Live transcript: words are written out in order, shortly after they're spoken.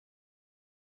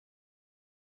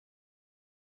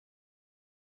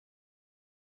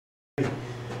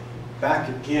Back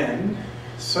again.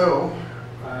 So,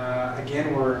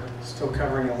 again, we're still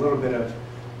covering a little bit of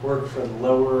work for the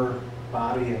lower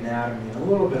body anatomy and a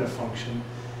little bit of function.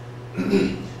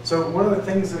 So one of the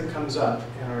things that comes up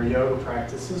in our yoga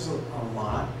practices a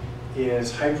lot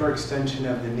is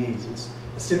hyperextension of the knees.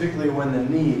 It's typically when the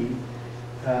knee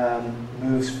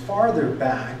moves farther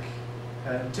back,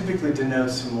 typically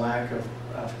denotes some lack of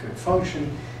good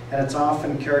function, and it's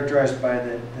often characterized by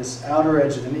this outer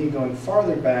edge of the knee going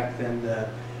farther back than the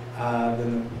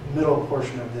middle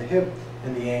portion of the hip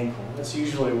and the ankle. That's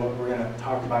usually what we're going to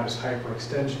talk about as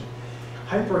hyperextension.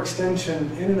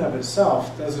 Hyperextension in and of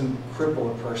itself doesn't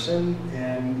cripple a person,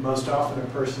 and most often a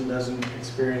person doesn't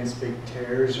experience big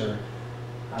tears or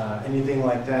anything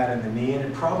like that in the knee, and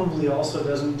it probably also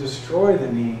doesn't destroy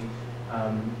the knee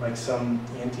like some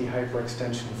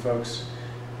anti-hyperextension folks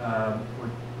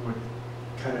would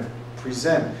kind of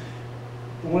present.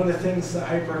 One of the things that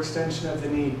hyperextension of the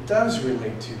knee does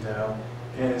relate to, though,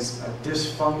 is a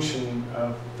dysfunction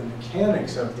of the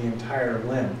mechanics of the entire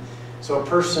limb. So a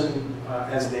person,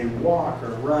 as they walk or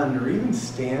run or even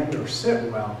stand or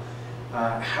sit well,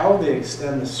 how they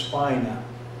extend the spine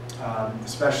up,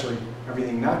 especially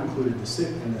everything not included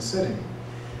in the sitting,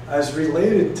 is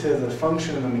related to the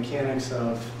function and the mechanics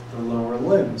of the lower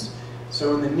limbs.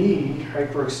 So when the knee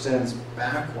hyperextends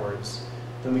backwards,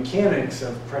 the mechanics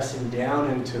of pressing down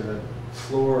into the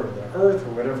floor or the earth or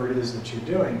whatever it is that you're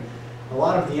doing, a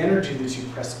lot of the energy that you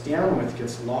press down with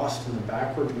gets lost in the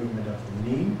backward movement of the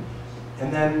knee.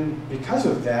 And then because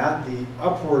of that, the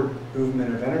upward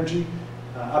movement of energy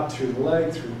up through the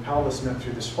leg, through the pelvis, and up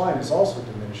through the spine is also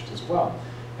diminished as well.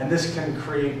 And this can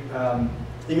create,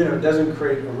 even if it doesn't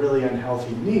create a really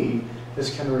unhealthy knee,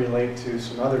 this can relate to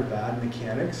some other bad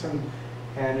mechanics.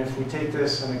 And if we take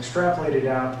this and extrapolate it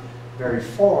out very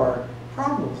far,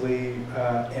 probably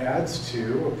adds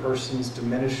to a person's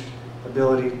diminished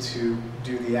ability to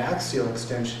do the axial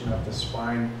extension of the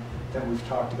spine that we've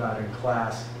talked about in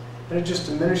class. And it just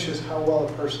diminishes how well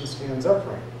a person stands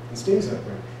upright and stays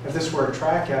upright. If this were a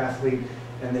track athlete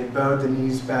and they bowed the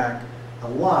knees back a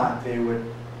lot, they would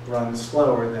run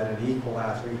slower than an equal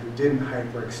athlete who didn't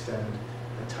hyperextend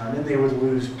a ton, and they would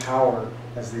lose power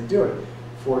as they do it.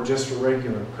 For just a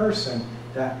regular person,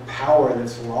 that power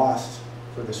that's lost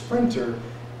for the sprinter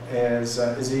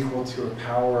is equal to a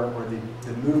power, or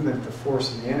the movement, the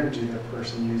force, and the energy that a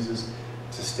person uses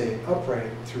to stay upright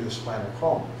through the spinal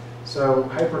column. So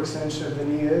hyperextension of the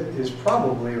knee is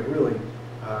probably a really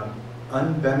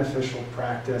unbeneficial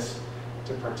practice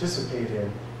to participate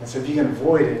in. And so if you can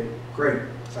avoid it, great.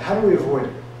 So how do we avoid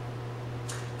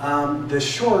it? The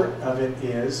short of it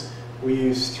is we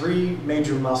use 3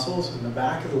 major muscles in the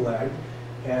back of the leg.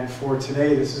 And for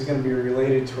today, this is going to be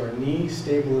related to our knee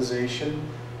stabilization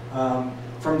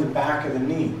from the back of the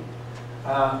knee.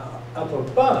 Up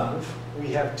above, we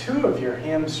have 2 of your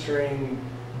hamstring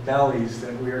bellies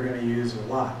that we are going to use a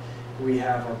lot. We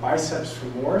have our biceps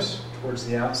femoris towards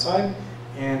the outside,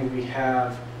 and we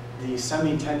have the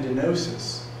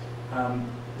semitendinosus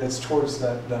that's towards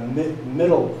the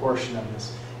middle portion of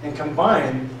this. And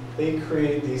combined, they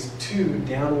create these 2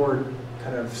 downward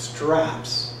kind of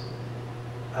straps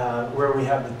where we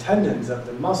have the tendons of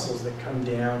the muscles that come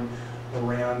down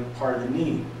around part of the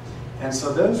knee. And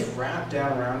so those wrap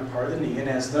down around part of the knee, and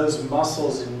as those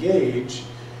muscles engage,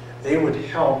 they would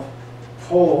help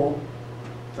pull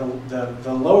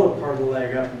the lower part of the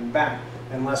leg up and back,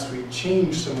 unless we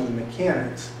change some of the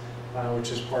mechanics,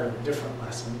 which is part of a different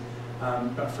lesson.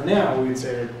 But for now, we would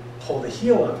say to pull the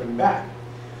heel up and back.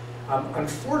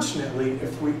 Unfortunately,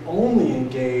 if we only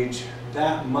engage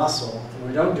that muscle, and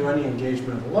we don't do any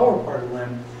engagement of the lower part of the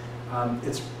limb,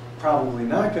 it's probably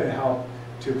not going to help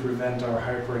to prevent our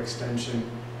hyperextension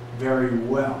very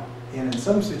well. And in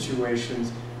some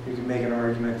situations, you can make an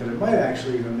argument that it might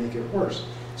actually even make it worse.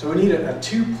 So we need a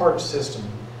 2-part system.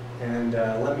 And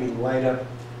let me light up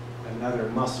another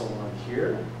muscle on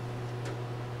here.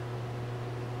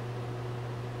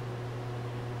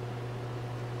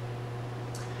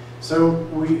 So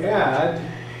we add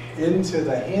into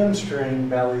the hamstring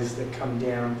bellies that come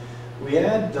down, we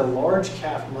add the large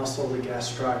calf muscle, the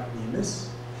gastrocnemius,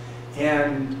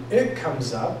 and it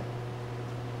comes up,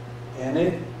 and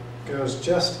it goes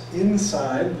just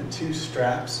inside the 2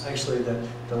 straps. Actually,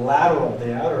 the lateral,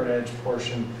 the outer edge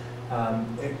portion,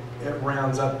 it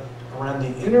rounds up around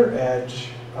the inner edge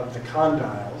of the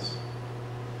condyles,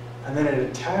 and then it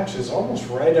attaches almost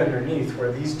right underneath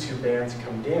where these 2 bands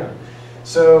come down.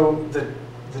 So the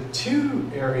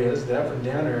 2 areas, the up and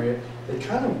down area, they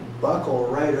kind of buckle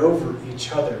right over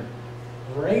each other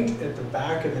right at the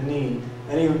back of the knee,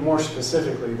 and even more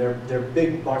specifically, they're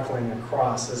big buckling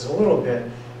across is a little bit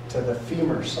to the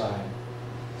femur side.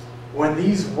 When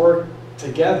these work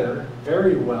together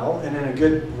very well and in a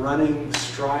good running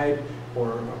stride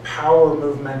or a power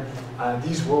movement,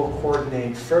 these will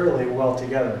coordinate fairly well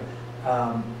together.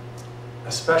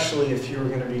 Especially if you're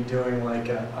going to be doing like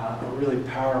a really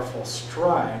powerful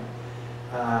stride,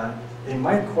 they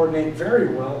might coordinate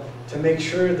very well to make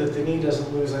sure that the knee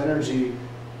doesn't lose energy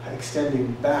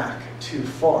extending back too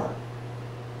far.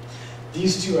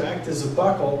 These two act as a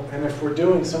buckle, and if we're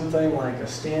doing something like a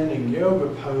standing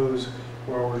yoga pose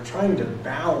where we're trying to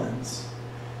balance,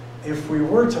 if we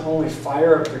were to only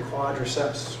fire up the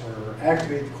quadriceps or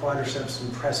activate the quadriceps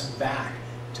and press back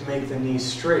to make the knee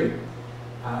straight,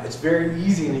 it's very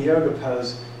easy in a yoga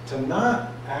pose to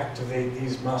not activate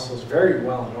these muscles very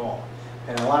well at all.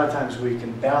 And a lot of times we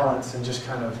can balance and just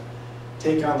kind of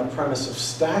take on the premise of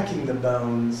stacking the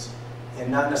bones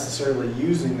and not necessarily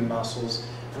using the muscles.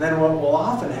 And then what will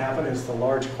often happen is the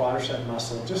large quadricep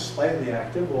muscle, just slightly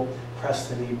active, will press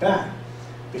the knee back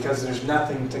because there's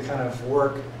nothing to kind of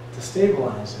work to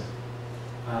stabilize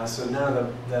it. So none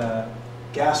of the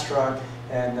gastroc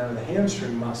and none of the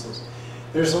hamstring muscles.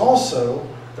 There's also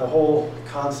the whole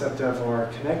concept of our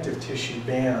connective tissue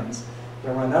bands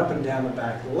that run up and down the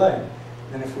back of the leg.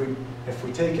 And if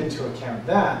we take into account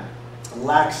that,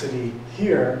 laxity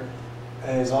here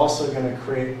is also going to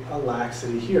create a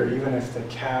laxity here, even if the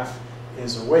calf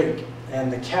is awake.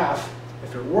 And the calf,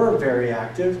 if it were very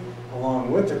active,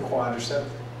 along with the quadricep,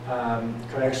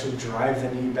 could actually drive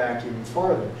the knee back even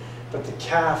farther. But the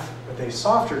calf, with a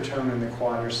softer tone in the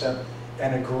quadricep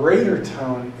and a greater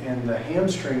tone in the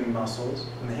hamstring muscles,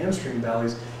 and the hamstring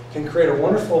bellies, can create a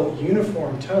wonderful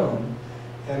uniform tone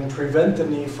and prevent the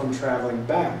knee from traveling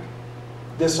back.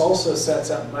 This also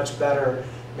sets up much better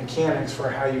mechanics for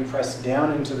how you press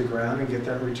down into the ground and get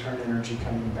that return energy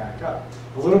coming back up.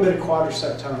 A little bit of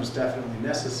quadricep tone is definitely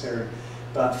necessary,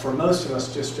 but for most of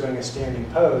us just doing a standing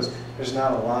pose, there's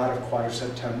not a lot of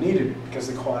quadricep tone needed because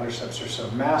the quadriceps are so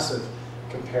massive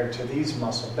compared to these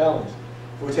muscle bellies.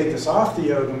 If we take this off the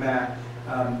yoga mat,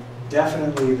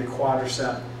 definitely the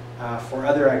quadricep for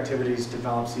other activities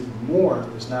develops even more.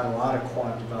 There's not a lot of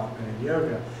quad development in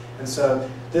yoga. And so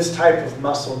this type of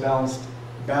muscle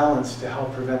balance to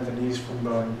help prevent the knees from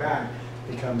bowing back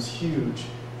becomes huge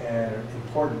and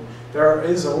important. There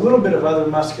is a little bit of other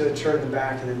musculature in the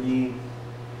back of the knee.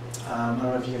 I don't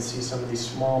know if you can see some of these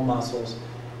small muscles.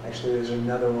 Actually, there's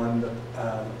another one, the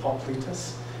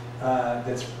popliteus,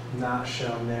 that's not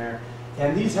shown there.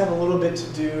 And these have a little bit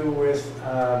to do with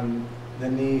the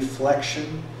knee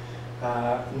flexion.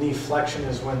 Knee flexion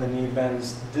is when the knee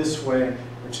bends this way,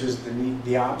 which is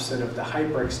the opposite of the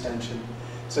hyperextension.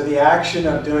 So the action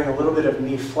of doing a little bit of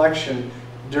knee flexion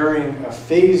during a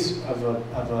phase of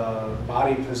a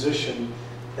body position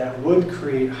that would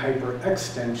create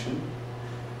hyperextension,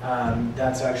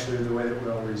 that's actually the way that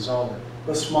we'll resolve it.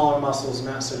 Those smaller muscles,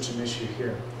 not such an issue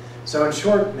here. So in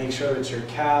short, make sure that your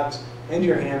calves and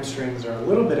your hamstrings are a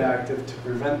little bit active to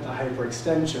prevent the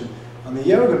hyperextension on the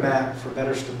yoga mat for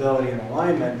better stability and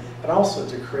alignment, but also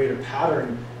to create a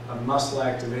pattern of muscle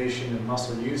activation and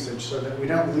muscle usage so that we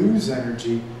don't lose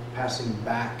energy passing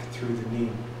back through the knee.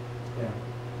 Yeah.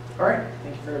 All right,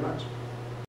 thank you very much.